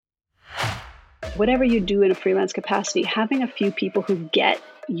whatever you do in a freelance capacity, having a few people who get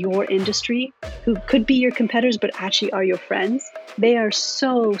your industry, who could be your competitors, but actually are your friends, they are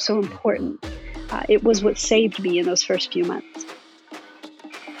so, so important. It was what saved me in those first few months.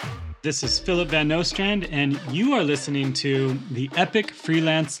 This is Philip Van Nostrand, and you are listening to the Epic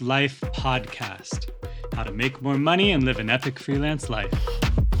Freelance Life podcast. How to make more money and live an epic freelance life.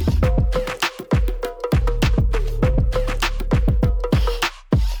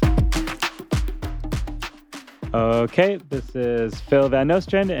 Okay, this is Phil Van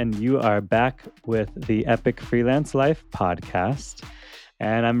Nostrand, and you are back with the Epic Freelance Life podcast.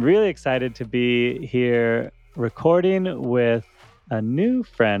 And I'm really excited to be here recording with a new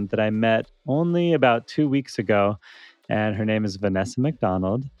friend that I met only about 2 weeks ago, and her name is Vanessa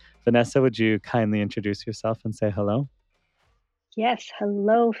McDonald. Vanessa, would you kindly introduce yourself and say hello? Yes,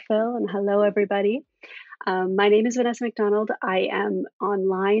 hello, Phil, and hello, everybody. My name is Vanessa McDonald. I am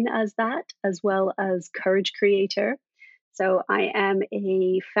online as that, as well as Courage Creator. So I am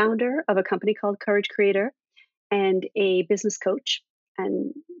a founder of a company called Courage Creator and a business coach,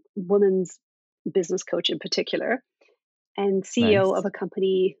 and women's business coach in particular, and CEO Nice. of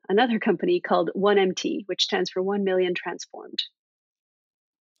another company called 1MT, which stands for 1 Million Transformed.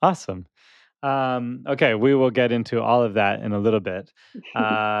 Awesome. Okay, we will get into all of that in a little bit.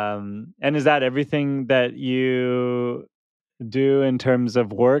 And is that everything that you do in terms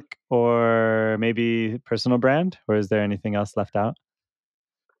of work or maybe personal brand, or is there anything else left out?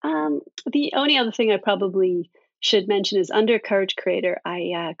 The only other thing I probably should mention is under Courage Creator,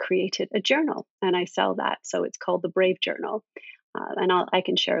 I created a journal and I sell that. So it's called the Brave Journal. I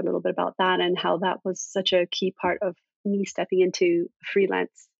can share a little bit about that and how that was such a key part of me stepping into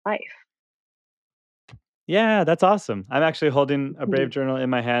freelance life. Yeah, that's awesome. I'm actually holding a Brave Mhm. Journal in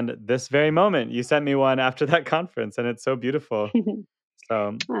my hand this very moment. You sent me one after that conference, and it's so beautiful.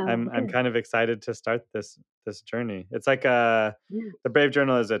 So Oh, I'm good. kind of excited to start this journey. It's like Yeah. the Brave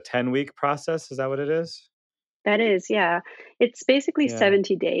Journal is a 10-week process. Is that what it is? That is, yeah. It's basically Yeah.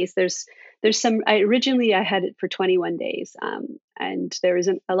 70 days. There's some originally I had it for 21 days. And there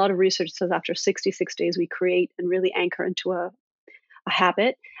isn't a lot of research says after 66 days we create and really anchor into a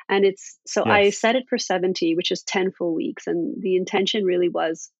habit. And it's so I Yes. set it for 70, which is 10 full weeks. And the intention really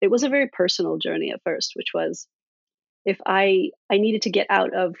was it was a very personal journey at first, which was if I needed to get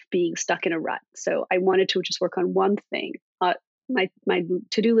out of being stuck in a rut. So I wanted to just work on one thing. My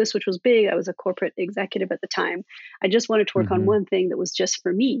to-do list, which was big, I was a corporate executive at the time. I just wanted to work on Hmm. one thing that was just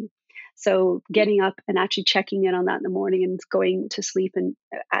for me. So getting up and actually checking in on that in the morning and going to sleep and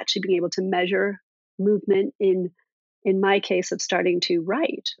actually being able to measure movement in my case of starting to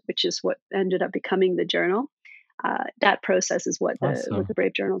write, which is what ended up becoming the journal. That process is what the Awesome.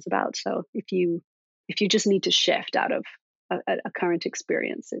 Brave Journal is about. So if you just need to shift out of a current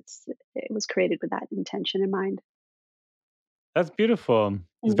experience, it was created with that intention in mind. That's beautiful.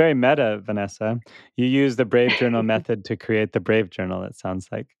 It's Mm. very meta, Vanessa. You use the Brave Journal method to create the Brave Journal, it sounds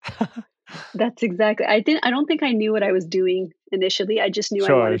like. That's exactly. I don't think I knew what I was doing initially. I just knew I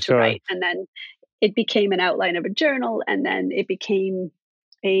Sure, wanted to sure. write, and then it became an outline of a journal, and then it became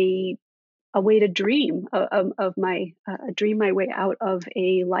a a way to dream of my dream my way out of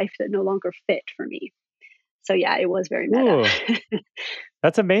a life that no longer fit for me. So yeah, it was very meta. Ooh,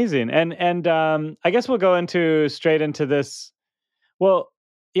 that's amazing. And I guess we'll go into straight into this. Well,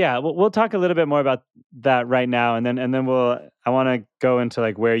 yeah, we'll talk a little bit more about that right now, and then I want to go into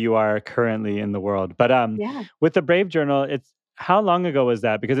like where you are currently in the world. But Yeah. with the Brave Journal, it's how long ago was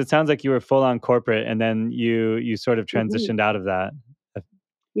that? Because it sounds like you were full on corporate, and then you sort of Mhm. transitioned out of that. Uh,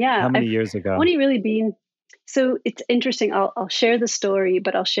 Yeah, How many I've years ago? only really been so it's interesting. I'll share the story,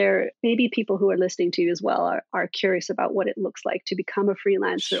 but I'll share maybe people who are listening to you as well are curious about what it looks like to become a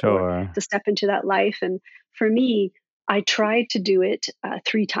freelancer or Sure. to step into that life. And for me, I tried to do it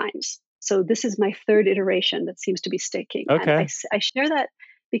 3 times. So this is my third iteration that seems to be sticking. And Okay. I share that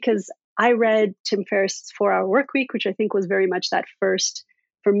because I read Tim Ferriss's 4 Hour Work Week, which I think was very much that first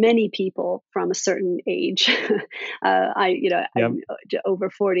for many people from a certain age. Yep. I'm over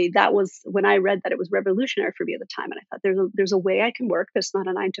 40. That was when I read that it was revolutionary for me at the time. And I thought there's a way I can work that's not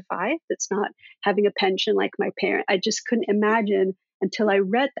a 9 to 5, that's not having a pension like my parent. I just couldn't imagine until I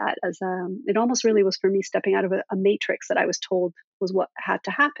read that as it almost really was for me stepping out of a matrix that I was told was what had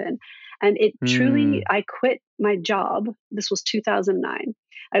to happen. And it truly, Hmm. I quit my job. This was 2009.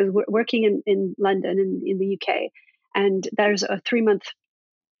 I was working in London in the UK. And there's a 3 month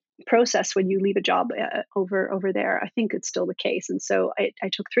process when you leave a job over there. I think it's still the case. And so I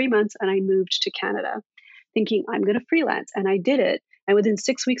took 3 months and I moved to Canada thinking I'm going to freelance. And I did it. And within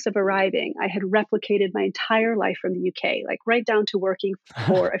 6 weeks of arriving, I had replicated my entire life from the UK, like right down to working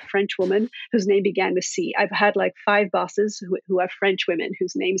for a French woman whose name began with C. I've had like 5 bosses who are French women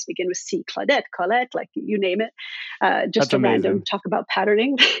whose names begin with C: Claudette, Colette, like you name it. Just That's a random amazing. talk about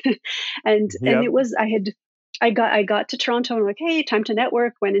patterning. And Yep. it was, I got to Toronto and like, hey, time to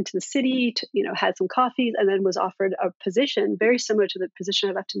network. Went into the city, had some coffees, and then was offered a position very similar to the position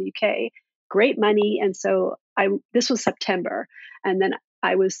I left in the UK. Great money, and so I. This was September, and then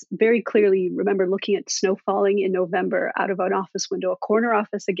I was very clearly remember looking at snow falling in November out of an office window, a corner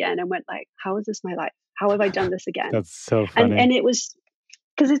office again, and went like, how is this my life? How have I done this again? That's so And funny. it was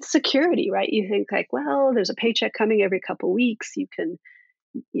because it's security, right? You think like, well, there's a paycheck coming every couple of weeks. You can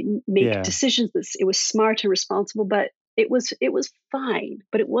make Yeah. decisions. It was smart and responsible, but it was fine.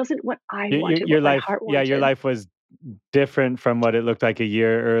 But it wasn't what I wanted, Your what my life, heart yeah, your wanted. life was different from what it looked like a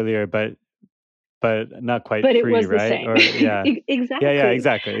year earlier, but not quite But it free, was the right? same. Or yeah. Yeah, yeah, Exactly.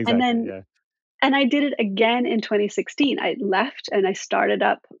 exactly, And exactly, then yeah. and I did it again in 2016. I left and I started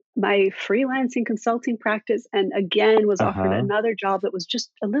up my freelancing consulting practice, and again was offered Uh-huh. another job that was just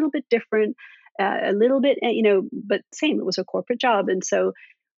a little bit different, a little bit, but same. It was a corporate job. And so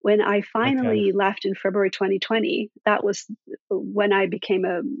when I Okay. finally left in February 2020, that was when I became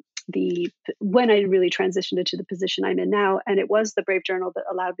the when I really transitioned into the position I'm in now. And it was the Brave Journal that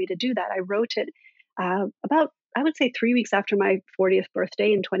allowed me to do that. I wrote it about, I would say, 3 weeks after my 40th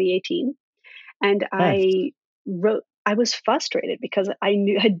birthday in 2018. And Nice. I was frustrated because I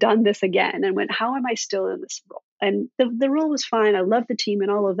knew had done this again and went, how am I still in this role? And the role was fine. I love the team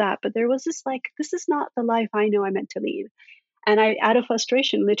and all of that. But there was this like, this is not the life I know I meant to lead. And I, out of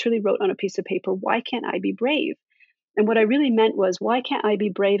frustration, literally wrote on a piece of paper, why can't I be brave? And what I really meant was, why can't I be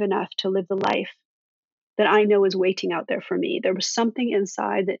brave enough to live the life that I know is waiting out there for me? There was something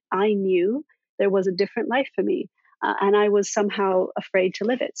inside that I knew there was a different life for me. And I was somehow afraid to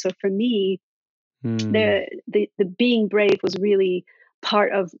live it. So for me, Hmm. the being brave was really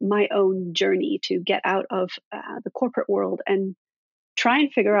part of my own journey to get out of the corporate world and try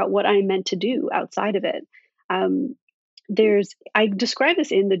and figure out what I meant to do outside of it. Um, I describe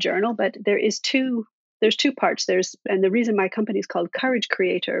this in the journal, but there's two parts. And the reason my company is called Courage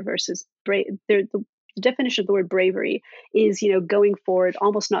Creator versus brave. The definition of the word bravery is, going forward,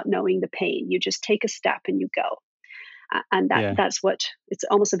 almost not knowing the pain. You just take a step and you go. And Yeah. that's what it's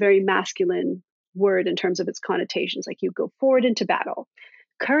almost a very masculine word in terms of its connotations. Like you go forward into battle.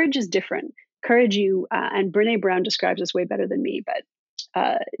 Courage is different. Courage, and Brene Brown describes this way better than me, but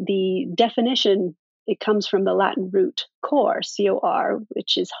the definition, it comes from the Latin root cor, cor,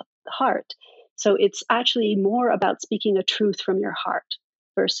 which is heart. So it's actually more about speaking a truth from your heart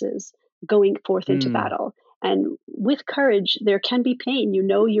versus going forth into Hmm. battle. And with courage, there can be pain.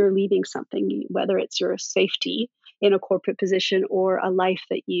 You're leaving something, whether it's your safety in a corporate position or a life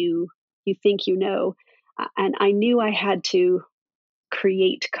that you think you know. And I knew I had to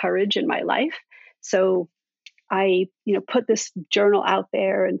create courage in my life. So I, put this journal out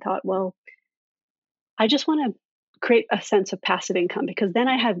there and thought, well, I just want to create a sense of passive income, because then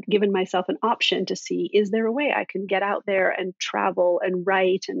I have given myself an option to see, is there a way I can get out there and travel and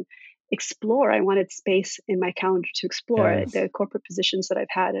write and explore? I wanted space in my calendar to explore it. Yes. The corporate positions that I've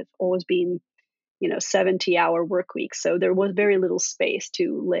had have always been, 70-hour work weeks. So there was very little space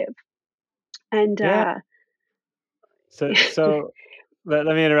to live. And Yeah. So let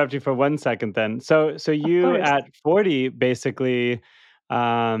me interrupt you for 1 second then. So of you course. at 40 basically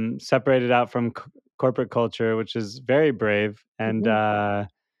separated out from corporate culture, which is very brave, Mhm.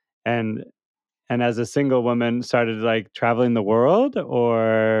 and and as a single woman started like traveling the world,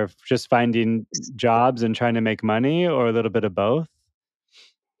 or just finding jobs and trying to make money, or a little bit of both.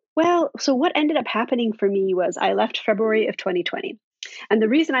 Well, so what ended up happening for me was I left February of 2020. And the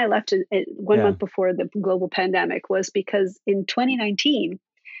reason I left one Yeah. month before the global pandemic was because in 2019,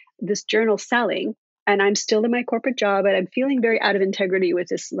 this journal selling, and I'm still in my corporate job, and I'm feeling very out of integrity with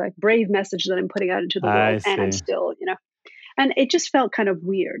this like brave message that I'm putting out into the I world. And I'm see. still, and it just felt kind of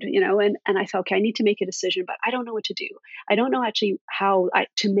weird, and I thought, okay, I need to make a decision, but I don't know what to do. I don't know actually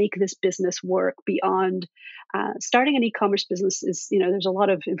to make this business work beyond starting an e-commerce business is, there's a lot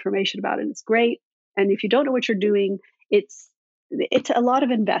of information about it. It's great. And if you don't know what you're doing, it's, it's a lot of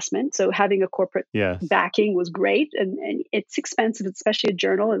investment. So having a corporate Yes. backing was great, and it's expensive, especially a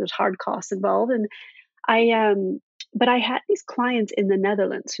journal, and there's hard costs involved. And but I had these clients in the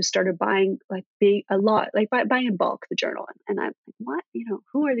Netherlands who started buying like big a lot, like buying in bulk the journal, and I'm like, what?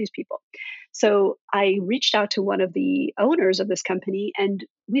 Who are these people? So I reached out to one of the owners of this company, and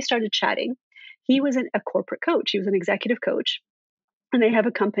we started chatting. He was a corporate coach. He was an executive coach, and they have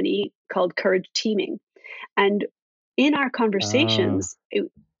a company called Courage Teaming. And in our Oh, conversations,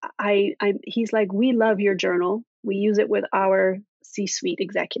 he's like, we love your journal. We use it with our C-suite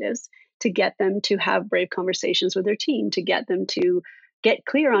executives to get them to have brave conversations with their team, to get them to get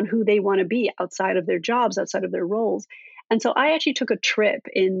clear on who they want to be outside of their jobs, outside of their roles. And so I actually took a trip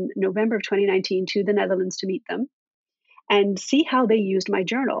in November of 2019 to the Netherlands to meet them and see how they used my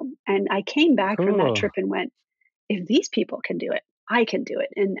journal. And I came back from that cool. trip and went, if these people can do it, I can do it.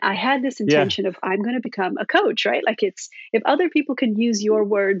 And I had this Yeah, intention of I'm going to become a coach, right? Like it's if other people can use your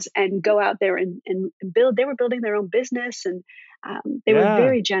words and go out there and build, they were building their own business and they were yeah.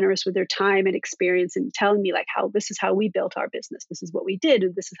 very generous with their time and experience and telling me like how this is how we built our business. This is what we did.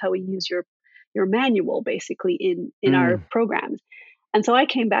 And this is how we use your manual basically in our Mm, programs. And so I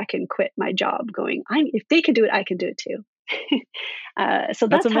came back and quit my job going, if they can do it, I can do it too. So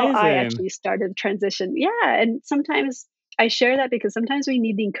that's that's how I amazing. actually started the transition. Yeah. And sometimes I share that because sometimes we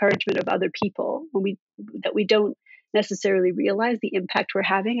need the encouragement of other people when that we don't necessarily realize the impact we're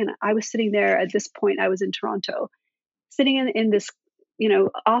having. And I was sitting there at this point, I was in Toronto, sitting in this,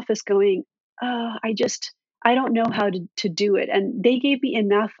 office going, I just, I don't know how to do it. And they gave me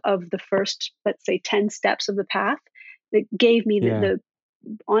enough of the first, let's say 10 steps of the path that gave me Yeah. the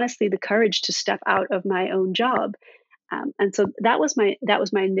honestly the courage to step out of my own job. And so that was my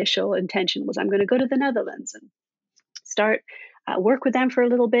initial intention was I'm going to go to the Netherlands and start work with them for a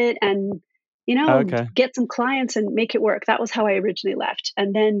little bit and Okay. get some clients and make it work. That was how I originally left,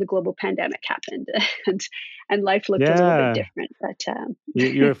 and then the global pandemic happened, and and life looked a little bit Yeah. different. But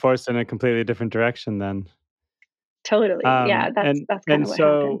You were forced in a completely different direction then. totally, yeah, that's kind And of what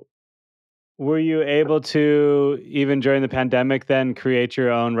happened. so were you able to, even during the pandemic, then create your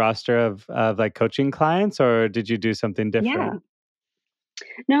own roster of like coaching clients, or did you do something Yeah, different?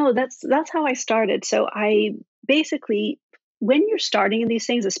 no, that's how I started. So I basically, when you're starting in these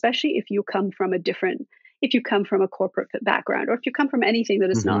things, especially if you come from a corporate background, or if you come from anything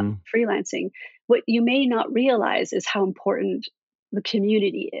that is not Mhm. freelancing, what you may not realize is how important the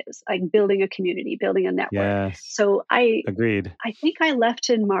community is, like building a community, building a network. Yes. So I Agreed. I think I left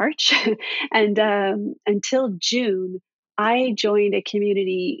in March, and until June, I joined a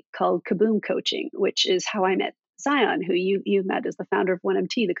community called Kaboom Coaching, which is how I met Zion, who you met as the founder of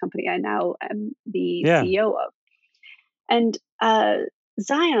 1MT, the company I now am the Yeah. CEO of. And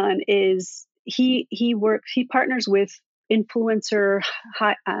Zion is he partners with influencer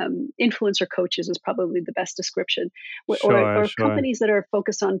coaches is probably the best description, Sure, or sure. companies that are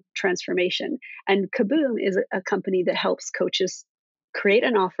focused on transformation. And Kaboom is a company that helps coaches create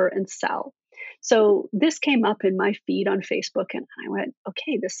an offer and sell. So this came up in my feed on Facebook, and I went,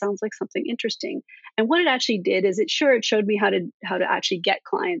 okay, this sounds like something interesting. And what it actually did is it showed me how to actually get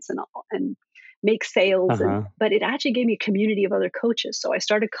clients and make sales, and Uh-huh. but it actually gave me a community of other coaches. So I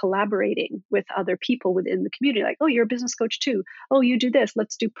started collaborating with other people within the community, like, oh, you're a business coach too. Oh, you do this,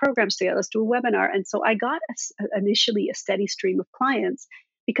 let's do programs together, let's do a webinar. And so I got initially a steady stream of clients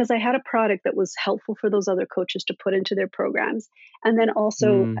because I had a product that was helpful for those other coaches to put into their programs. And then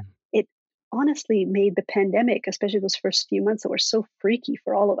also Mm. it honestly made the pandemic, especially those first few months that were so freaky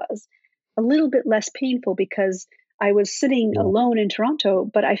for all of us, a little bit less painful because I was sitting Yeah. alone in Toronto,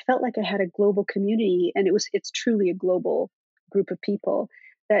 but I felt like I had a global community, and it's truly a global group of people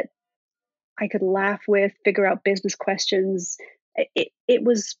that I could laugh with, figure out business questions. It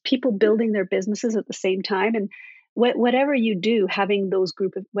was people building their businesses at the same time, and whatever you do, having those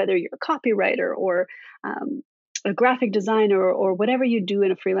group of, whether you're a copywriter or um, a graphic designer, or whatever you do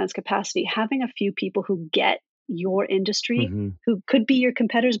in a freelance capacity, having a few people who get your industry, Mhm. who could be your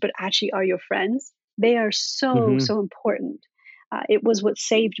competitors but actually are your friends, they are so Mhm. so important. It was what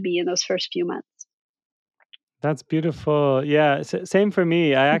saved me in those first few months. That's beautiful. Yeah, same for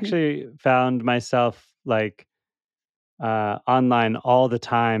me. I Mhm. actually found myself like online all the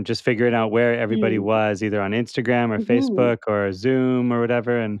time, just figuring out where everybody Mm. was, either on Instagram or Mhm. Facebook or Zoom or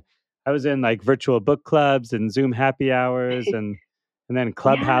whatever. And I was in like virtual book clubs and Zoom happy hours and then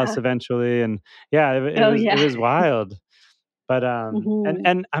Clubhouse Yeah. eventually. And yeah, Oh, it yeah. was wild. But Mhm.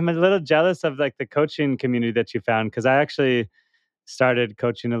 and I'm a little jealous of like the coaching community that you found, because I actually started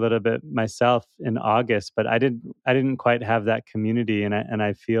coaching a little bit myself in August, but I didn't quite have that community, and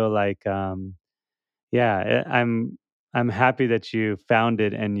I feel like yeah, I'm happy that you found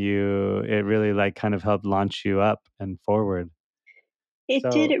it and it really like kind of helped launch you up and forward. It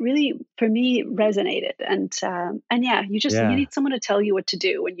did, So, it really, for me, resonated, and yeah, you yeah. need someone to tell you what to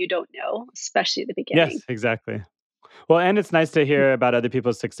do when you don't know, especially at the beginning. Yes, exactly. Well, and it's nice to Mm. hear about other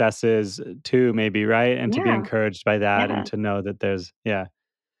people's successes too, maybe, right? And to be Yeah, encouraged by that and yeah, to know that there's yeah.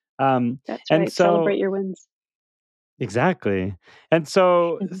 Um that's and right, celebrate so your wins. Exactly. And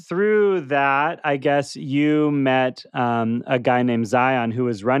so Mhm. through that, I guess you met a guy named Zion who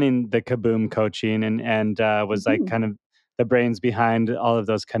was running the Kaboom coaching and was like Mhm. kind of the brains behind all of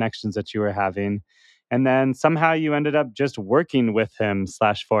those connections that you were having. And then somehow you ended up just working with him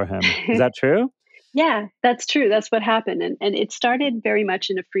slash for him. Is that true? Yeah, that's true. That's what happened, and it started very much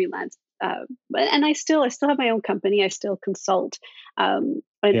in a freelance. And I still have my own company. I still consult, Yeah.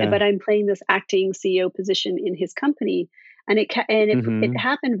 but I'm playing this acting CEO position in his company, and it Hmm.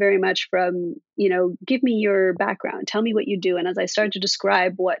 happened very much from give me your background, tell me what you do, and as I started to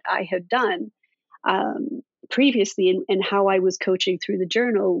describe what I had done previously and how I was coaching through the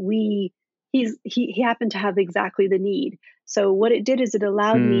journal, he happened to have exactly the need. So what it did is it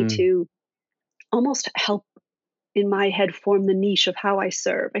allowed me Mm. to almost help in my head form the niche of how I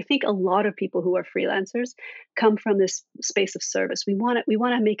serve. I think a lot of people who are freelancers come from this space of service. We want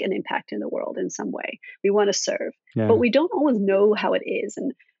to make an impact in the world in some way. We want to serve, but Yeah. we don't always know how it is.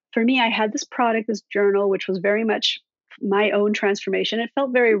 And for me, I had this product, this journal, which was very much my own transformation. It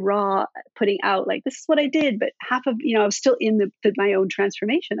felt very raw, putting out like this is what I did, but half of I was still in my own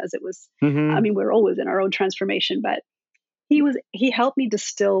transformation as it was. I Hmm. mean, we're always in our own transformation, but he helped me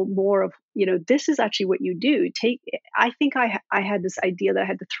distill more of this is actually what you do. I think I had this idea that I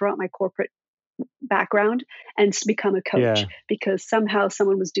had to throw out my corporate background and become a coach Yeah. because somehow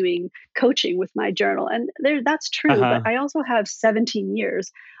someone was doing coaching with my journal, and that's true, but Uh-huh. I also have 17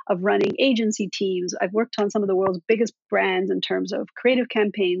 years of running agency teams. I've worked on some of the world's biggest brands in terms of creative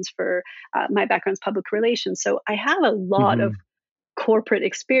campaigns for my background's public relations, so I have a lot of Hmm. corporate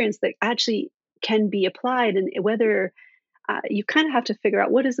experience that actually can be applied, and whether you kind of have to figure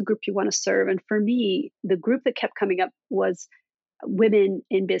out what is the group you want to serve. And for me, the group that kept coming up was women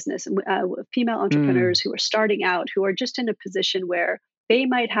in business, female entrepreneurs Mm. who are starting out, who are just in a position where they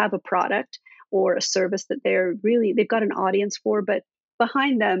might have a product or a service that they've got an audience for, but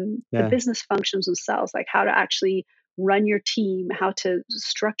behind them, the Yeah. business functions themselves, like how to actually run your team, how to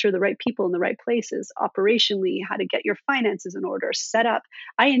structure the right people in the right places, operationally, how to get your finances in order, set up.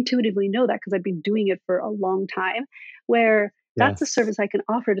 I intuitively know that because I've been doing it for a long time, where that's a Yes. service I can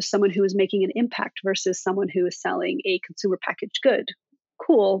offer to someone who is making an impact versus someone who is selling a consumer packaged good.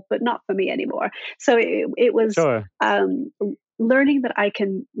 Cool, but not for me anymore. So it was Sure. learning that I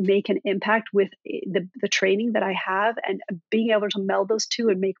can make an impact with the training that I have, and being able to meld those two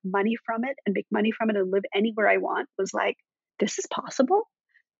and make money from it, and make money from it and live anywhere I want, was like, this is possible.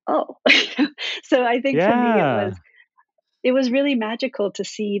 Oh, so I think for me Yeah. it was really magical to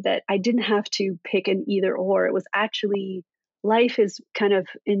see that I didn't have to pick an either or. It was actually life is kind of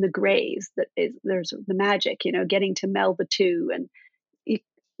in the grays, that is there's the magic, getting to meld the two, and y-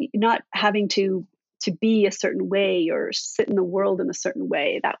 not having to be a certain way or sit in the world in a certain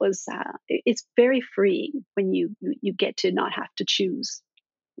way. That was it's very freeing when you get to not have to choose,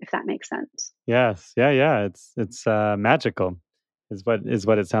 if that makes sense. Yes. Yeah, yeah. It's magical is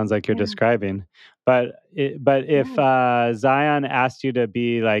what it sounds like you're Yeah. describing. But if Yeah. Zion asked you to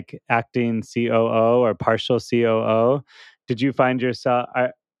be like acting COO or partial COO, did you find yourself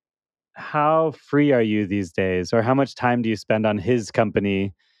how free are you these days, or how much time do you spend on his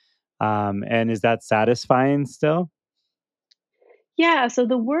company? And is that satisfying still? Yeah, so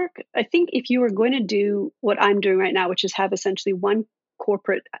the work, I think if you were going to do what I'm doing right now, which is have essentially one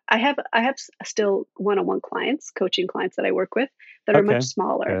corporate, still one-on-one clients, coaching clients that I work with that are much Okay.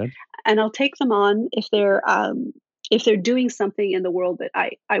 smaller, Good. and I'll take them on if they're doing something in the world that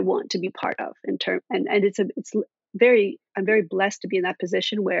I want to be part of in term, and very I'm very blessed to be in that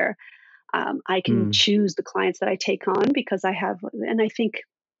position where I can Mm. choose the clients that I take on because I have, and I think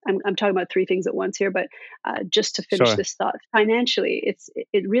I'm talking about three things at once here, but just to finish Sure. this thought, financially, it's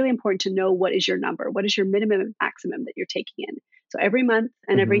really important to know what is your number, what is your minimum and maximum that you're taking in. So every month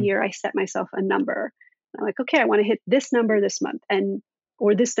and every Hmm. year, I set myself a number. I'm like, okay, I want to hit this number this month, and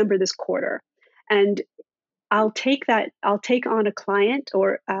or this number this quarter, and I'll take on a client,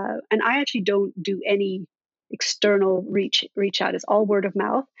 and I actually don't do any external reach out. It's all word of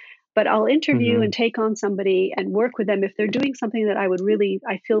mouth. But I'll interview Hmm. and take on somebody and work with them if they're doing something that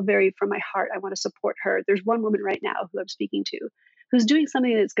I feel very from my heart, I want to support her. There's one woman right now who I'm speaking to who's doing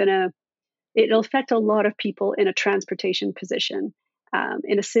something it'll affect a lot of people in a transportation position,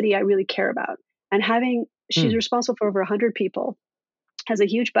 in a city I really care about. And she's Mm. responsible for over 100 people, has a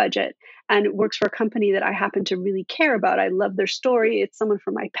huge budget, and works for a company that I happen to really care about. I love their story. It's someone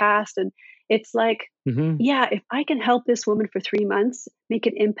from my past. And it's like, Hmm. yeah, if I can help this woman for 3 months, make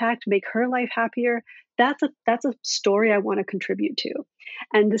an impact, make her life happier, that's a story I want to contribute to.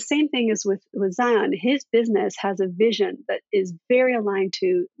 And the same thing is with Zion. His business has a vision that is very aligned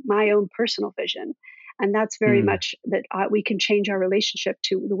to my own personal vision. And that's very Mm. much that we can change our relationship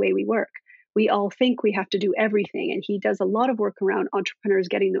to the way we work. We all think we have to do everything. And he does a lot of work around entrepreneurs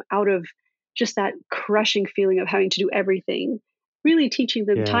getting them out of just that crushing feeling of having to do everything, really teaching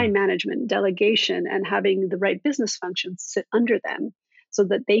them Yeah, time management, delegation, and having the right business functions sit under them so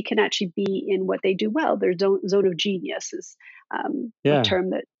that they can actually be in what they do well. Their zone of genius is a yeah, term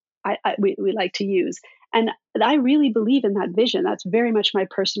that we like to use. And I really believe in that vision. That's very much my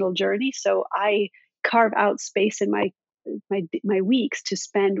personal journey. So I carve out space in my weeks to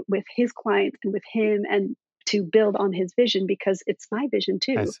spend with his clients and with him and to build on his vision because it's my vision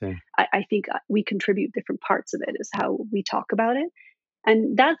I too. see. I think we contribute different parts of it is how we talk about it.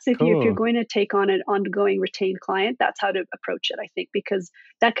 And that's if you're Cool. going to take on an ongoing retained client, that's how to approach it, I think, because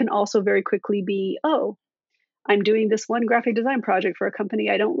that can also very quickly be, oh, I'm doing this one graphic design project for a company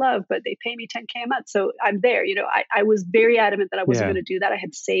I don't love, but they pay me 10K a month. So I'm there. I was very adamant that I wasn't Yeah. going to do that. I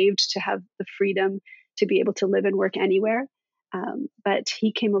had saved to have the freedom to be able to live and work anywhere. But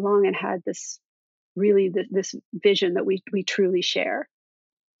he came along and had this vision that we truly share.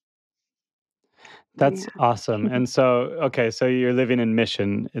 That's Yeah. awesome. And so, okay, so you're living in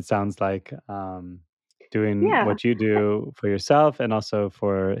Mission, it sounds like, doing Yeah. what you do for yourself and also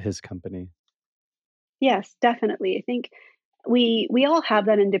for his company. Yes, definitely. I think we all have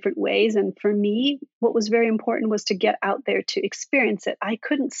that in different ways. And for me, what was very important was to get out there to experience it. I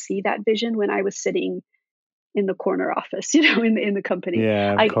couldn't see that vision when I was sitting in the corner office, in the company.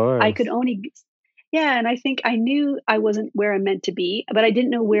 Yeah, of I could course. only yeah, and I think I knew I wasn't where I meant to be, but I didn't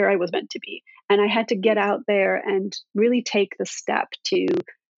know where I was meant to be. And I had to get out there and really take the step to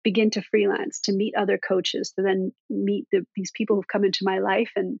begin to freelance, to meet other coaches, to then meet these people who've come into my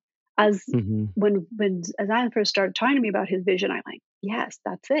life. And as Mhm. when as I first started talking to me about his vision, I'm like, yes,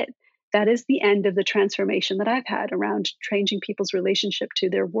 that's it. That is the end of the transformation that I've had around changing people's relationship to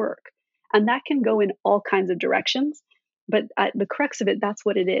their work. And that can go in all kinds of directions. But the crux of it, that's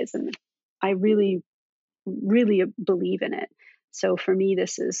what it is. And I really, really believe in it. So for me,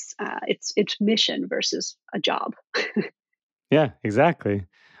 this is it's mission versus a job. Yeah, exactly.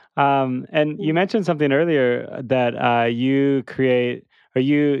 And you Mm. mentioned something earlier that you create, or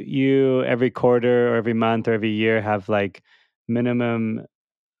you every quarter or every month or every year have like minimum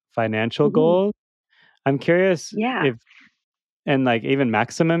financial Mhm. goals. I'm curious Yeah. if, and like even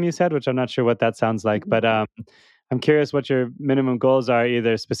maximum you said, which I'm not sure what that sounds like, Mhm. but I'm curious what your minimum goals are,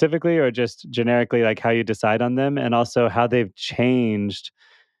 either specifically or just generically, like how you decide on them, and also how they've changed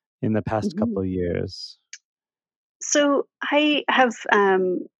in the past Mhm. couple years. So I have,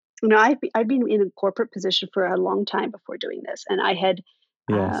 I've been in a corporate position for a long time before doing this, and uh,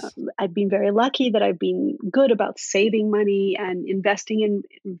 Yes. I've been very lucky that I've been good about saving money and investing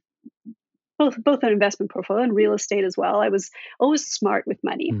in both an investment portfolio and real estate as well. I was always smart with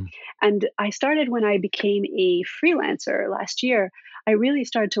money. Mm. And I started when I became a freelancer last year. I really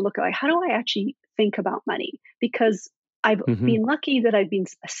started to look at like how do I actually think about money? Because I've Hmm. been lucky that I've been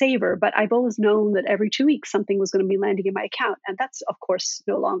a saver, but I've always known that every 2 weeks something was going to be landing in my account. And that's of course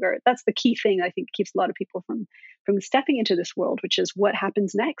no longer that's the key thing I think keeps a lot of people from stepping into this world, which is what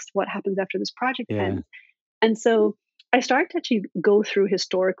happens next, what happens after this project Yeah. ends. And so I started to actually go through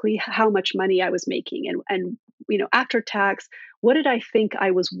historically how much money I was making and after tax, what did I think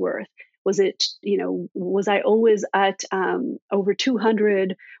I was worth? Was it, was I always at over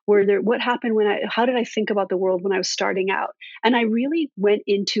 200? What happened how did I think about the world when I was starting out? And I really went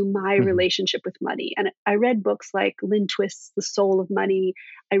into my Hmm. relationship with money. And I read books like Lynn Twist's The Soul of Money.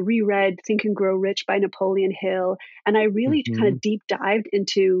 I reread Think and Grow Rich by Napoleon Hill. And I really kind Hmm. of deep dived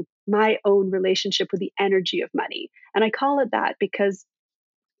into my own relationship with the energy of money. And I call it that because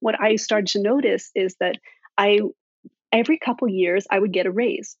what I started to notice is that I every couple years I would get a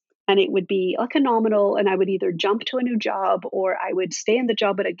raise and it would be like a nominal and I would either jump to a new job or I would stay in the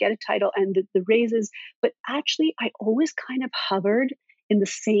job but I'd get a title and the raises, but actually I always kind of hovered in the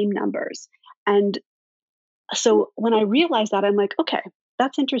same numbers. And so when I realized that, I'm like, okay,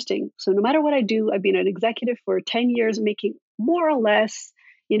 that's interesting. So no matter what I do, I've been an executive for 10 years, making more or less,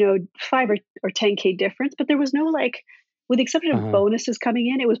 5 or 10K difference. But there was no like, with the exception of Uh-huh. bonuses coming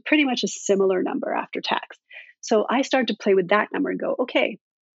in, it was pretty much a similar number after tax. So I started to play with that number and go, okay,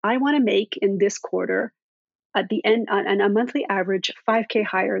 I want to make in this quarter at the end on a monthly average 5K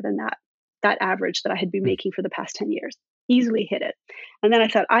higher than that average that I had been Mm. making for the past 10 years. Easily hit it. And then I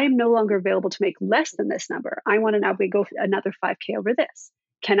thought, I am no longer available to make less than this number. I want to now go another 5K over this.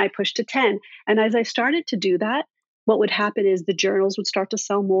 Can I push to 10? And as I started to do that, what would happen is the journals would start to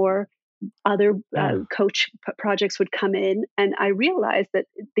sell more, other Yeah. coach projects would come in. And I realized that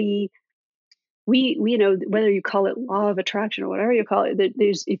the we whether you call it law of attraction or whatever you call it,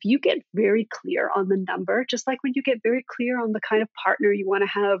 there's if you get very clear on the number, just like when you get very clear on the kind of partner you want to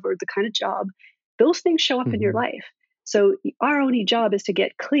have or the kind of job, those things show up in your Hmm. life. So our only job is to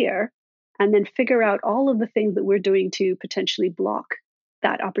get clear and then figure out all of the things that we're doing to potentially block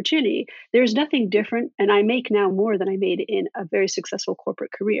that opportunity. There's nothing different, and I make now more than I made in a very successful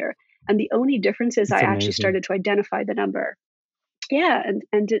corporate career. And the only difference is I It's actually amazing. started to identify the number. Yeah,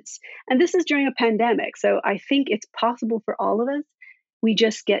 and this is during a pandemic, so I think it's possible for all of us. We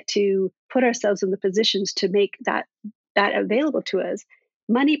just get to put ourselves in the positions to make that available to us.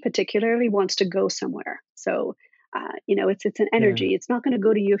 Money particularly wants to go somewhere. So, it's an Yeah. energy. It's not going to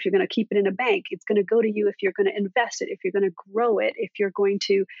go to you if you're going to keep it in a bank. It's going to go to you if you're going to invest it, if you're going to grow it, if you're going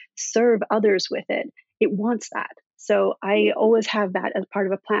to serve others with it. It wants that. So I always have that as part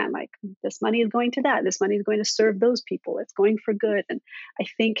of a plan. Like, this money is going to that. This money is going to serve those people. It's going for good. And I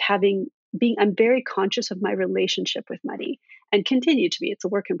think I'm very conscious of my relationship with money and continue to be. It's a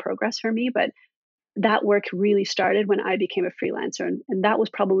work in progress for me, but that work really started when I became a freelancer. And that was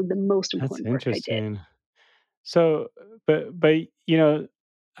probably the most That's important work I did. interesting. So, but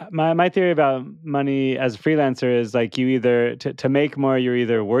my theory about money as a freelancer is like you either to make more, you're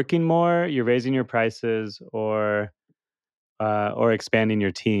either working more, you're raising your prices, or expanding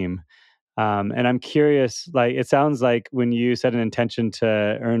your team. And I'm curious, like it sounds like when you set an intention to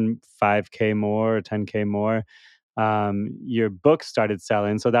earn 5K more or 10K more, your book started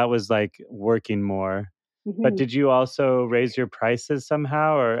selling. So that was like working more. But Hmm. did you also raise your prices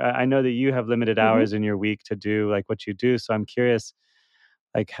somehow? Or I know that you have limited Hmm. hours in your week to do like what you do. So I'm curious,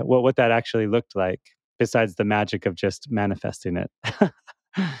 like what that actually looked like besides the magic of just manifesting it.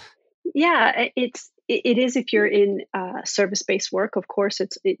 Yeah, it is if you're in service based work. Of course,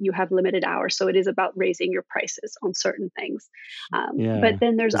 you have limited hours, so it is about raising your prices on certain things. But Yeah.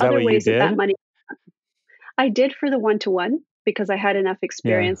 then there's Is that other what you ways that did? money. I did for the one to one because I had enough Yeah.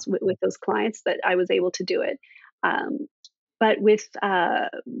 experience with those clients that I was able to do it. Um, but with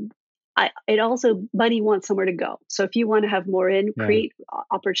it also money wants somewhere to go. So if you want to have more in, Yeah. create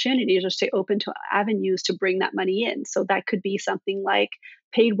opportunities or stay open to avenues to bring that money in. So that could be something like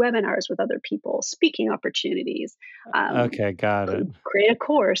paid webinars with other people, speaking opportunities, Okay, got it. create a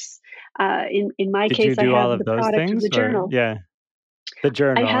course. In my Did you case, I do have all of the those product of things the or journal. yeah, the I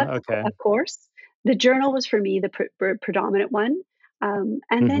journal. have Okay. a course. The journal was for me the predominant one, and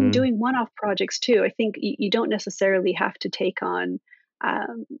then Mhm. doing one-off projects too. I think you don't necessarily have to take on,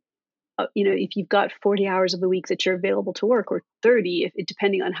 um, if you've got 40 hours of the week that you're available to work, or 30,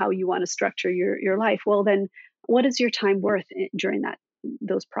 depending on how you want to structure your life. Well, then, what is your time worth during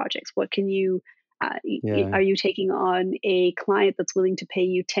those projects? What can you Yeah. are you taking on a client that's willing to pay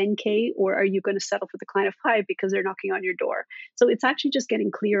you 10K, or are you going to settle for the client of five because they're knocking on your door? So it's actually just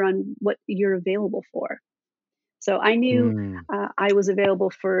getting clear on what you're available for. So I knew Mm, I was available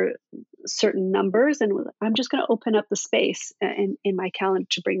for certain numbers, and I'm just going to open up the space in my calendar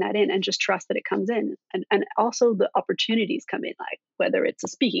to bring that in, and just trust that it comes in, and also the opportunities come in, like whether it's a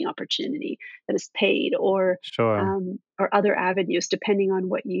speaking opportunity that is paid, sure. or other avenues, depending on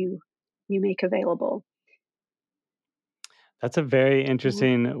what you make available. That's a very Yeah.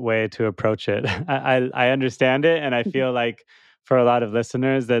 interesting way to approach it. I understand it, and I Mhm. feel like for a lot of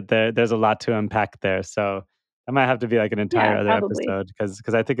listeners that there's a lot to unpack there. So I might have to be like an entire Yeah, other probably. episode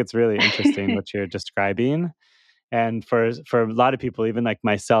because I think it's really interesting what you're describing. And for a lot of people, even like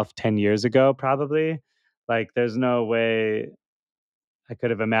myself 10 years ago, probably, like there's no way I could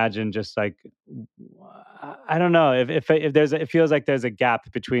have imagined just like I don't know if there's it feels like there's a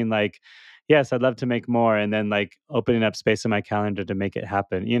gap between like yes I'd love to make more and then like opening up space in my calendar to make it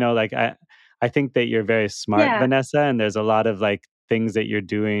happen. You know, like I think that you're very smart, Yeah. Vanessa, and there's a lot of like things that you're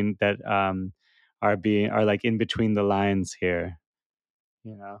doing that are like in between the lines here.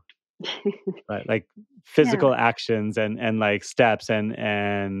 You know, like Yeah. physical actions and like steps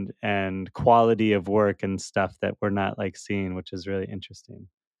and quality of work and stuff that we're not like seeing, which is really interesting.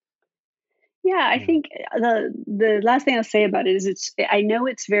 Yeah, I Yeah. think the last thing I'll say about it is I know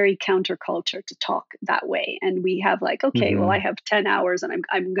it's very counterculture to talk that way, and we have like, okay, well, I Hmm. have 10 hours, and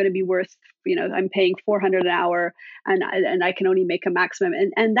I'm going to be worth, I'm paying 400 an hour, and I can only make a maximum,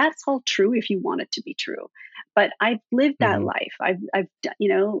 and that's all true if you want it to be true, but I've lived that Hmm. life. I'm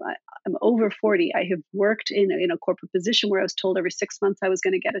over 40. I have worked in a corporate position where I was told every 6 months I was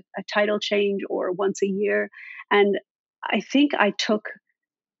going to get a title change, or once a year, and I think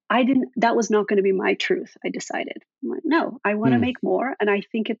I didn't that was not gonna be my truth, I decided. I'm like, "No, I wanna Mm, make more, and I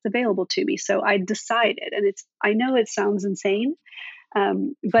think it's available to me." So I decided, and I know it sounds insane,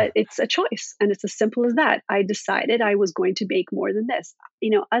 But it's a choice, and it's as simple as that. I decided I was going to make more than this.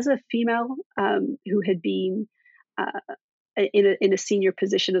 As a female who had been in a senior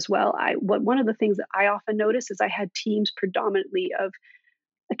position as well, one of the things that I often notice is I had teams predominantly of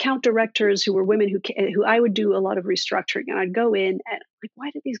account directors who were women who I would do a lot of restructuring, and I'd go in and like,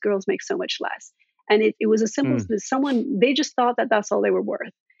 why did these girls make so much less? And it was as simple as Mm. this: someone, they just thought that that's all they were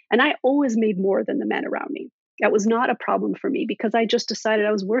worth, and I always made more than the men around me. That was not a problem for me because I just decided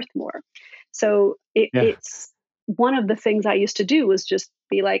I was worth more. So Yeah. it's one of the things I used to do was just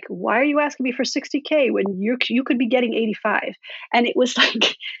be like, why are you asking me for 60K when you could be getting 85? And it was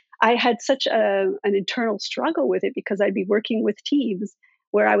like I had such an internal struggle with it because I'd be working with teams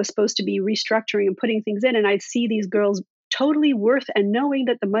where I was supposed to be restructuring and putting things in. And I'd see these girls totally worth and knowing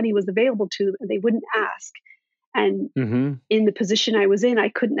that the money was available to them and they wouldn't ask. And Hmm. in the position I was in, I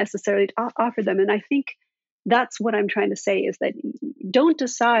couldn't necessarily offer them. And I think that's what I'm trying to say is that don't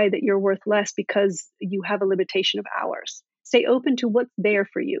decide that you're worth less because you have a limitation of hours. Stay open to what's there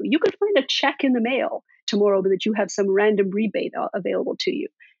for you. You could find a check in the mail tomorrow that you have some random rebate available to you.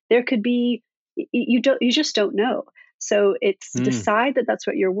 There could be you just don't know. So it's Mm. decide that that's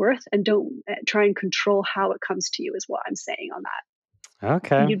what you're worth and don't try and control how it comes to you is what I'm saying on that. And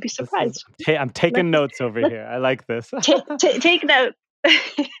Okay. you'd be This is surprised. I'm taking Let's notes over let's here. I like this. take note.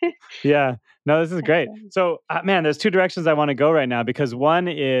 Yeah. No, this is great. Excellent. So, man, there's two directions I want to go right now because one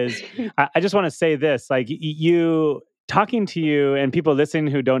is I just want to say this like you talking to you and people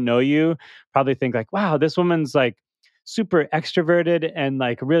listening who don't know you probably think like, wow, this woman's like super extroverted and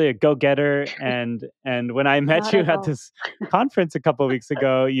like really a go-getter and when I met Not you at at all. this conference a couple of weeks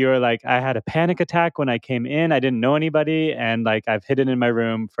ago you were like I had a panic attack when I came in. I didn't know anybody and like I've hidden in my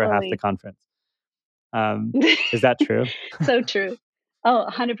room for half the Fully. conference. Is that true? So true. Oh,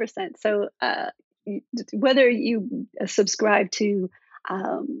 100%. So, whether you subscribe to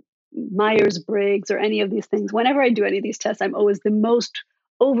Myers Briggs or any of these things, whenever I do any of these tests, I'm always the most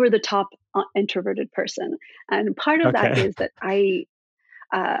over the top introverted person. And part of that Okay. is that I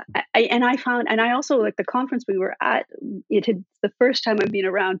found, and I also like the conference we were at, it had the first time I've been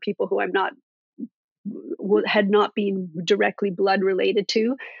around people who I'm not had not been directly blood related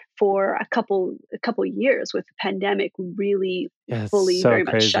to for a couple years with the pandemic really Yeah, it's fully so very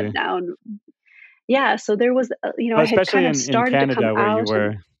much shut crazy. down. Yeah, so there was Well, I had especially kind of in started to come Canada where you out and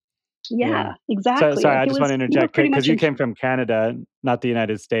were. Yeah. yeah, So exactly, sorry, like I it just want was to we were interject pretty because much you in. came from Canada, not the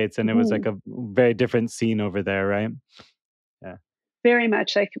United States, and it was like Mhm. a very different scene over there, right? Yeah. Very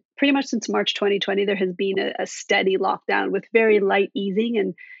much. Like pretty much since March 2020, there has been a steady lockdown with very light easing.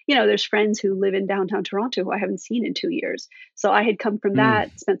 And, there's friends who live in downtown Toronto who I haven't seen in 2 years. So I had come from Mm.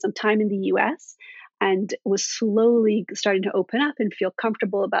 that, spent some time in the US, and was slowly starting to open up and feel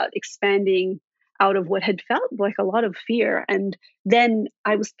comfortable about expanding out of what had felt like a lot of fear. And then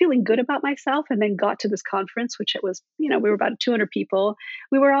I was feeling good about myself and then got to this conference, which it was, we were about 200 people.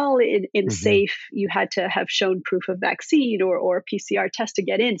 We were all in Mhm. safe. You had to have shown proof of vaccine or a PCR test to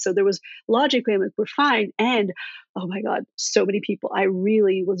get in. So there was logically, I'm like, we're fine. And oh my God, so many people. I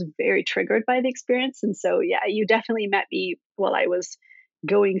really was very triggered by the experience. And so, yeah, you definitely met me while I was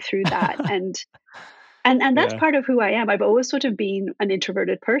going through that. And that's Yeah. part of who I am. I've always sort of been an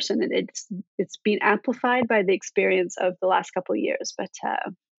introverted person, and it's been amplified by the experience of the last couple of years.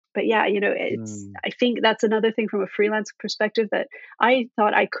 But yeah, it's Mm. I think that's another thing from a freelance perspective that I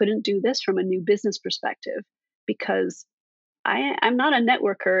thought I couldn't do this from a new business perspective because I'm not a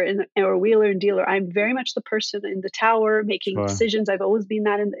networker or a wheeler and dealer. I'm very much the person in the tower making Sure. decisions. I've always been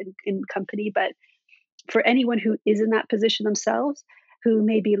that in company, but for anyone who is in that position themselves who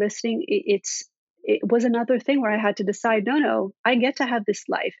may be listening, it was another thing where I had to decide, no, I get to have this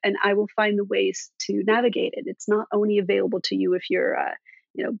life and I will find the ways to navigate it. It's not only available to you if you're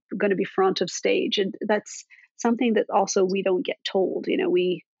going to be front of stage. And that's something that also we don't get told.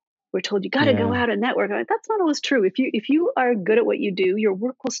 We're told you got to go Yeah. out and network. I'm like, that's not always true. If you are good at what you do, your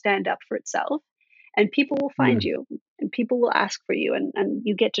work will stand up for itself and people will find Mm. you and people will ask for you and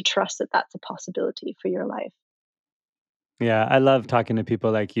you get to trust that that's a possibility for your life. Yeah, I love talking to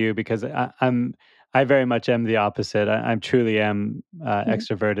people like you because I very much am the opposite. I truly am Mhm.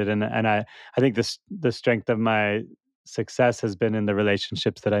 extroverted, and I think the strength of my success has been in the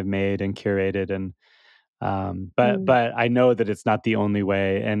relationships that I've made and curated, and Mm. but I know that it's not the only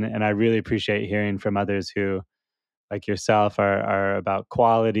way, and I really appreciate hearing from others who like yourself are about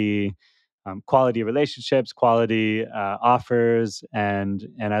quality. Quality relationships, quality offers, and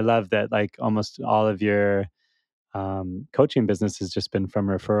I love that like almost all of your coaching business has just been from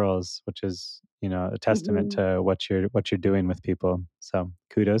referrals, which is a testament Mhm. to what you're doing with people. So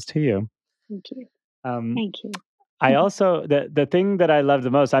kudos to you. Thank you. Um, Thank you. I also the thing that I love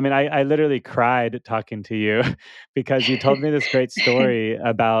the most, I mean, I literally cried talking to you because you told me this great story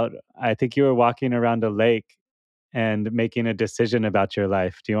about I think you were walking around a lake and making a decision about your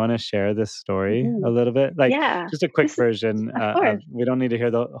life. Do you wanna share this story a Mhm. little bit? Like, Yeah, just a quick this is version, of of course. we don't need to hear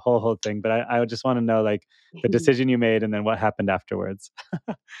the whole thing, but I would just wanna know, like, the Mhm. decision you made and then what happened afterwards.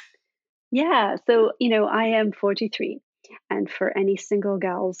 Yeah, so, I am 43, and for any single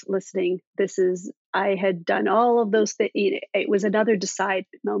gals listening, this is I had done all of those it was another decide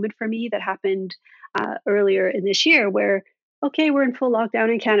moment for me that happened, earlier in this year where, okay, we're in full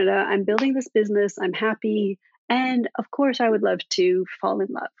lockdown in Canada, I'm building this business, I'm happy, and of course, I would love to fall in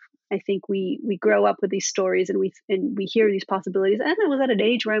love. I think we grow up with these stories and we hear these possibilities, and I was at an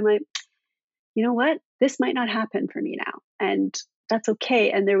age where I'm like, you know what? This might not happen for me now. And that's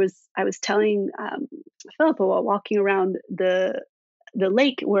okay. And I was telling Philip while walking around the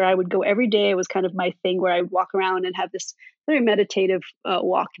lake where I would go every day. It was kind of my thing where I would walk around and have this very meditative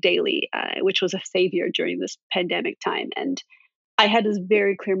walk daily, which was a savior during this pandemic time. And I had this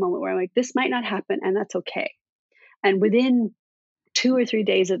very clear moment where I'm like, this might not happen, and that's okay. And within 2 or 3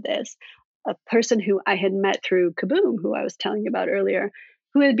 days of this, a person who I had met through Kaboom, who I was telling you about earlier,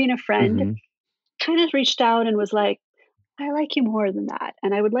 who had been a friend, Mhm. kind of reached out and was like, "I like you more than that,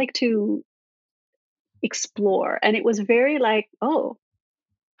 and I would like to explore." And it was very like, "Oh,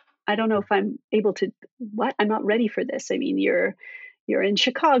 I don't know if I'm able to what? I'm not ready for this. I mean, you're in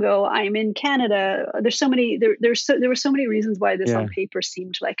Chicago, I'm in Canada. There's so many there were so many reasons why this on Yeah. paper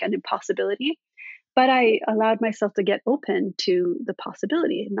seemed like an impossibility, but I allowed myself to get open to the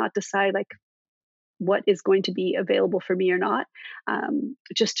possibility and not decide like what is going to be available for me or not,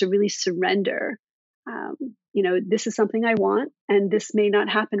 just to really surrender. This is something I want, and this may not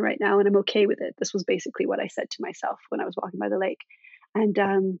happen right now, and I'm okay with it. This was basically what I said to myself when I was walking by the lake. And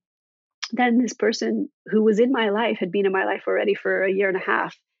then this person who was in my life had been in my life already for a year and a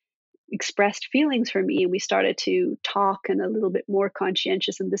half expressed feelings for me, and we started to talk and a little bit more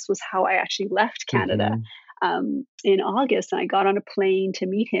conscientious. And this was how I actually left Canada Mhm. in August. And I got on a plane to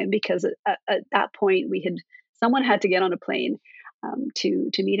meet him because at that point someone had to get on a plane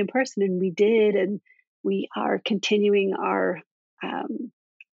to meet in person, and we did. And we are continuing our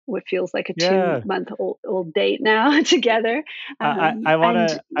what feels like a two Yeah. month old date now together. I And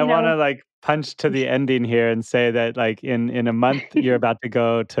wanna I wanna, like, punch to the ending here and say that, like, in a month, you're about to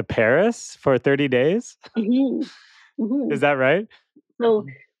go to Paris for 30 days? Mhm, Is mhm. that right? So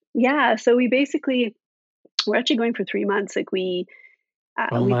yeah, so we're actually going for 3 months. Like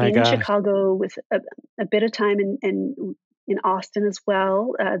Oh we've my been in gosh. Chicago with a bit of time in Austin as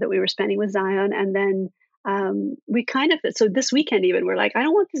well, that we were spending with Zion, and then we kind of so this weekend even we're like, I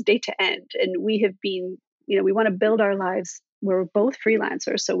don't want this date to end, and we have been, we want to build our lives. We're both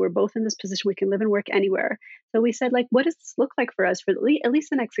freelancers, so we're both in this position we can live and work anywhere. So we said, like, what does this look like for us for at least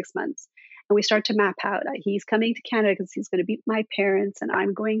the next 6 months? And we start to map out. He's coming to Canada because he's going to meet my parents, and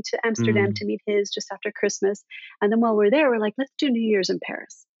I'm going to Amsterdam Mm, to meet his just after Christmas. And then while we're there, we're like, let's do New Year's in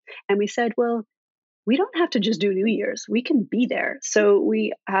Paris. And we said, well, we don't have to just do New Year's. We can be there. So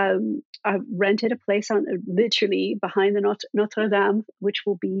we rented a place on literally behind the Notre Dame, which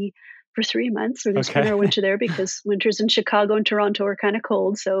will be for 3 months. We're going to spend okay. our winter there because winters in Chicago and Toronto are kind of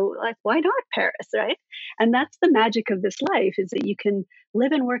cold. So like, why not Paris, right? And that's the magic of this life is that you can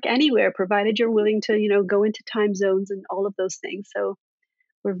live and work anywhere, provided you're willing to, go into time zones and all of those things. So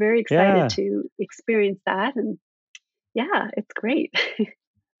we're very excited Yeah. to experience that. And yeah, it's great.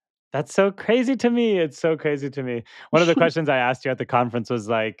 That's so crazy to me. It's so crazy to me. One of the questions I asked you at the conference was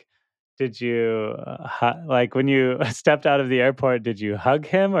like, did you like when you stepped out of the airport, did you hug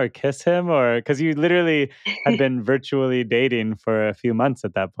him or kiss him or because you literally had been virtually dating for a few months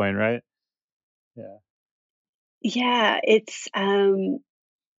at that point, right? Yeah. Yeah, It's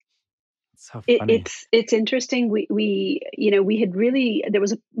so funny. it's interesting. We had really there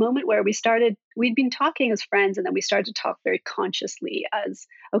was a moment where we'd been talking as friends, and then we started to talk very consciously as,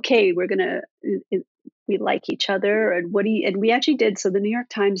 okay, we like each other, and and we actually did. So the New York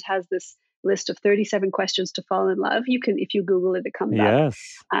Times has this list of 37 questions to fall in love. You can, if you Google it, it comes up.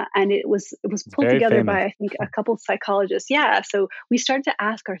 Yes. And it was It's pulled very together famous. by, I think, a couple psychologists. Yeah, so we started to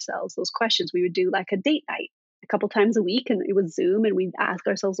ask ourselves those questions. We would do like a date night a couple times a week, and it was Zoom, and we'd ask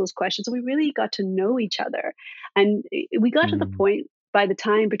ourselves those questions. And we really got to know each other, and we got to the Mm. point by the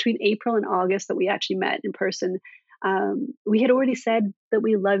time between April and August that we actually met in person. We had already said that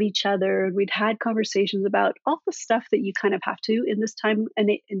we love each other. We'd had conversations about all the stuff that you kind of have to in this time and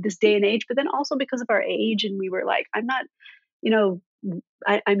in this day and age, but then also because of our age, and we were like, I'm not, you know,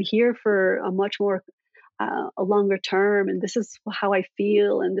 I'm here for a much more a longer term, and this is how I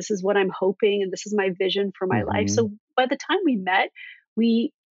feel, and this is what I'm hoping, and this is my vision for my life. Hmm. So by the time we met,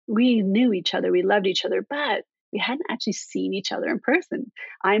 we we knew each other, we loved each other, but we hadn't actually seen each other in person.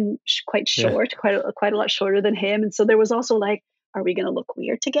 I'm quite Yeah. short, quite a lot shorter than him, and so there was also like, are we going to look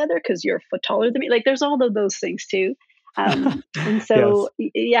weird together because you're a foot taller than me? Like, there's all of those things too. And so,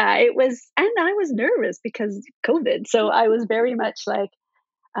 Yes. yeah, it was, and I was nervous because COVID. So I was very much like,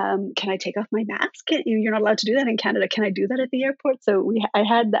 can I take off my mask? You're not allowed to do that in Canada. Can I do that at the airport? So I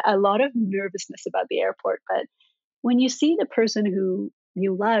had a lot of nervousness about the airport. But when you see the person who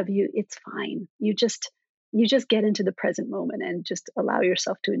you love, it's fine. You just get into the present moment and just allow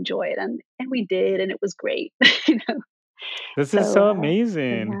yourself to enjoy it. And we did, and it was great. you know. This is So so so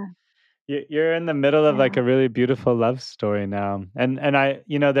amazing. yeah, You're in the middle of like yeah. a really beautiful love story now. And I,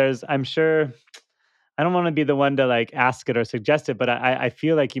 there's, I'm sure, I don't want to be the one to like ask it or suggest it, but I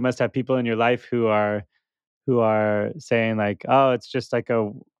feel like you must have people in your life who are saying like, oh, it's just like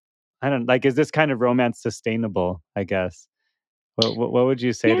I don't like, is this kind of romance sustainable? I guess. What would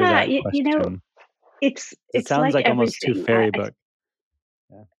you say to Yeah, that question? It it's sounds like like almost too everything. fairy book.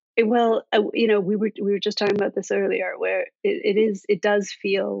 Yeah. Well, we were just talking about this earlier, where it does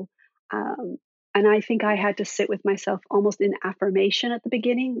feel, um, and I think I had to sit with myself almost in affirmation at the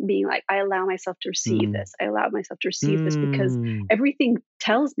beginning, being like, I allow myself to receive Mm. this. I allow myself to receive this because Mm. everything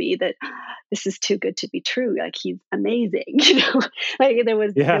tells me that this is too good to be true. Like, he's amazing, like there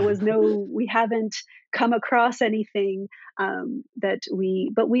Yeah. was no, we haven't come across anything but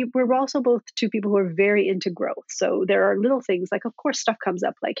we're also both two people who are very into growth. So there are little things like, of course, stuff comes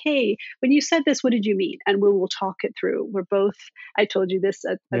up like, hey, when you said this, what did you mean? And we'll talk it through. We're both, I told you this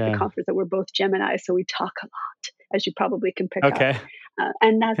at the Yeah. conference, that we're both Gemini, so we talk a lot, as you probably can pick up. Okay.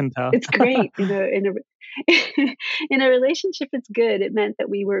 And that's, Can tell. it's great. In a relationship, it's good. It meant that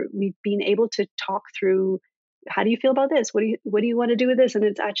we've been able to talk through, how do you feel about this? What do you want to do with this? And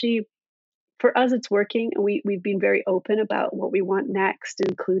it's actually, for us, it's working, and we've been very open about what we want next,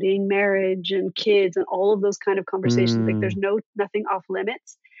 including marriage and kids and all of those kind of conversations. Like, there's Mm. nothing off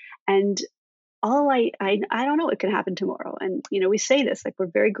limits. And all I don't know what can happen tomorrow. And we say this, like, we're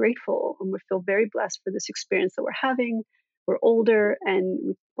very grateful and we feel very blessed for this experience that we're having. We're older,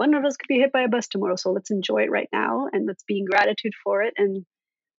 and one of us could be hit by a bus tomorrow. So let's enjoy it right now, and let's be in gratitude for it. And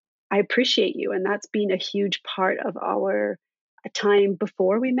I appreciate you. And that's been a huge part of our time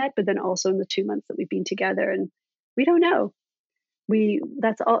before we met, but then also in the 2 months that we've been together. And we don't know.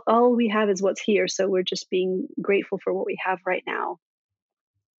 That's all we have is what's here. So we're just being grateful for what we have right now.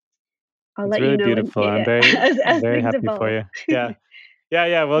 I'll It's let you really know, and beautiful. I'm very, as very things happy for evolve. you. Yeah. Yeah,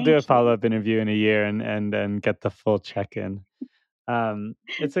 yeah. We'll do Thank a you. follow-up interview in a year and get the full check-in.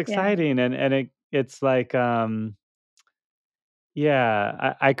 It's Yeah. exciting and it's like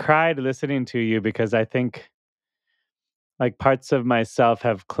yeah, I cried listening to you because I think like parts of myself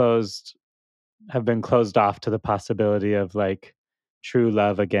have been closed off to the possibility of like true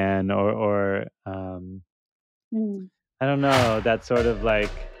love again or Mm. I don't know, that sort of like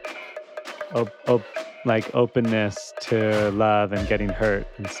like openness to love and getting hurt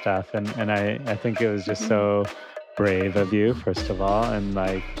and stuff and I think it was just Mhm. so brave of you first of all and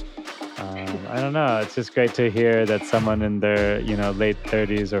like I don't know, it's just great to hear that someone in their late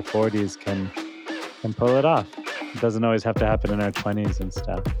 30s or 40s can pull it off. It doesn't always have to happen in our 20s and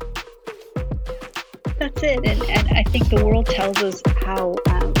stuff. That's it. And I think the world tells us how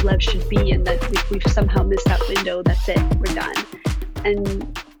love should be, and that if we've somehow missed that window, that's it. We're done.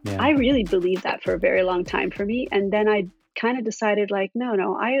 And Yeah. I really believed that for a very long time for me. And then I kind of decided, like, no,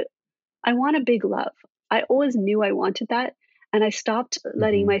 no, I want a big love. I always knew I wanted that. And I stopped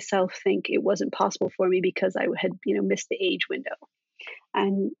letting Hmm. myself think it wasn't possible for me because I had, missed the age window.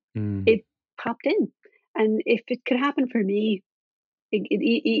 And Mm. it popped in. And if it could happen for me,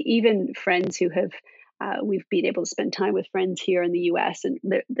 even friends who have, we've been able to spend time with friends here in the US, and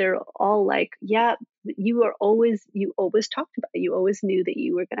they're all like, yeah, you always talked about it. You always knew that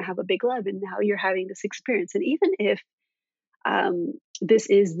you were going to have a big love, and now you're having this experience. And even if this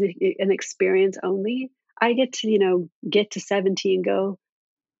is an experience only, I get to, get to 70 and go,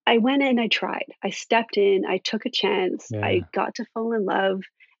 I went in, I tried. I stepped in, I took a chance, I Yeah. got to fall in love,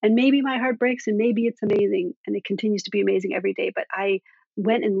 and maybe my heart breaks and maybe it's amazing and it continues to be amazing every day, but I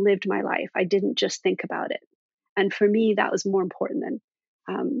went and lived my life. I didn't just think about it. And for me, that was more important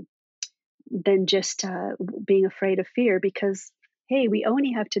um, than just being afraid of fear, because, hey, we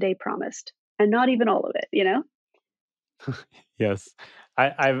only have today promised, and not even all of it. Yes.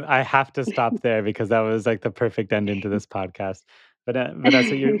 I have to stop there because that was like the perfect ending to this podcast. But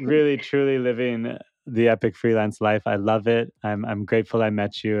Vanessa, you're really truly living the epic freelance life. I love it. I'm grateful I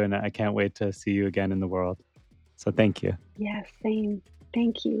met you, and I can't wait to see you again in the world. So thank you. Yes, same.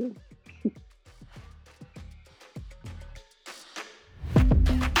 Thank you.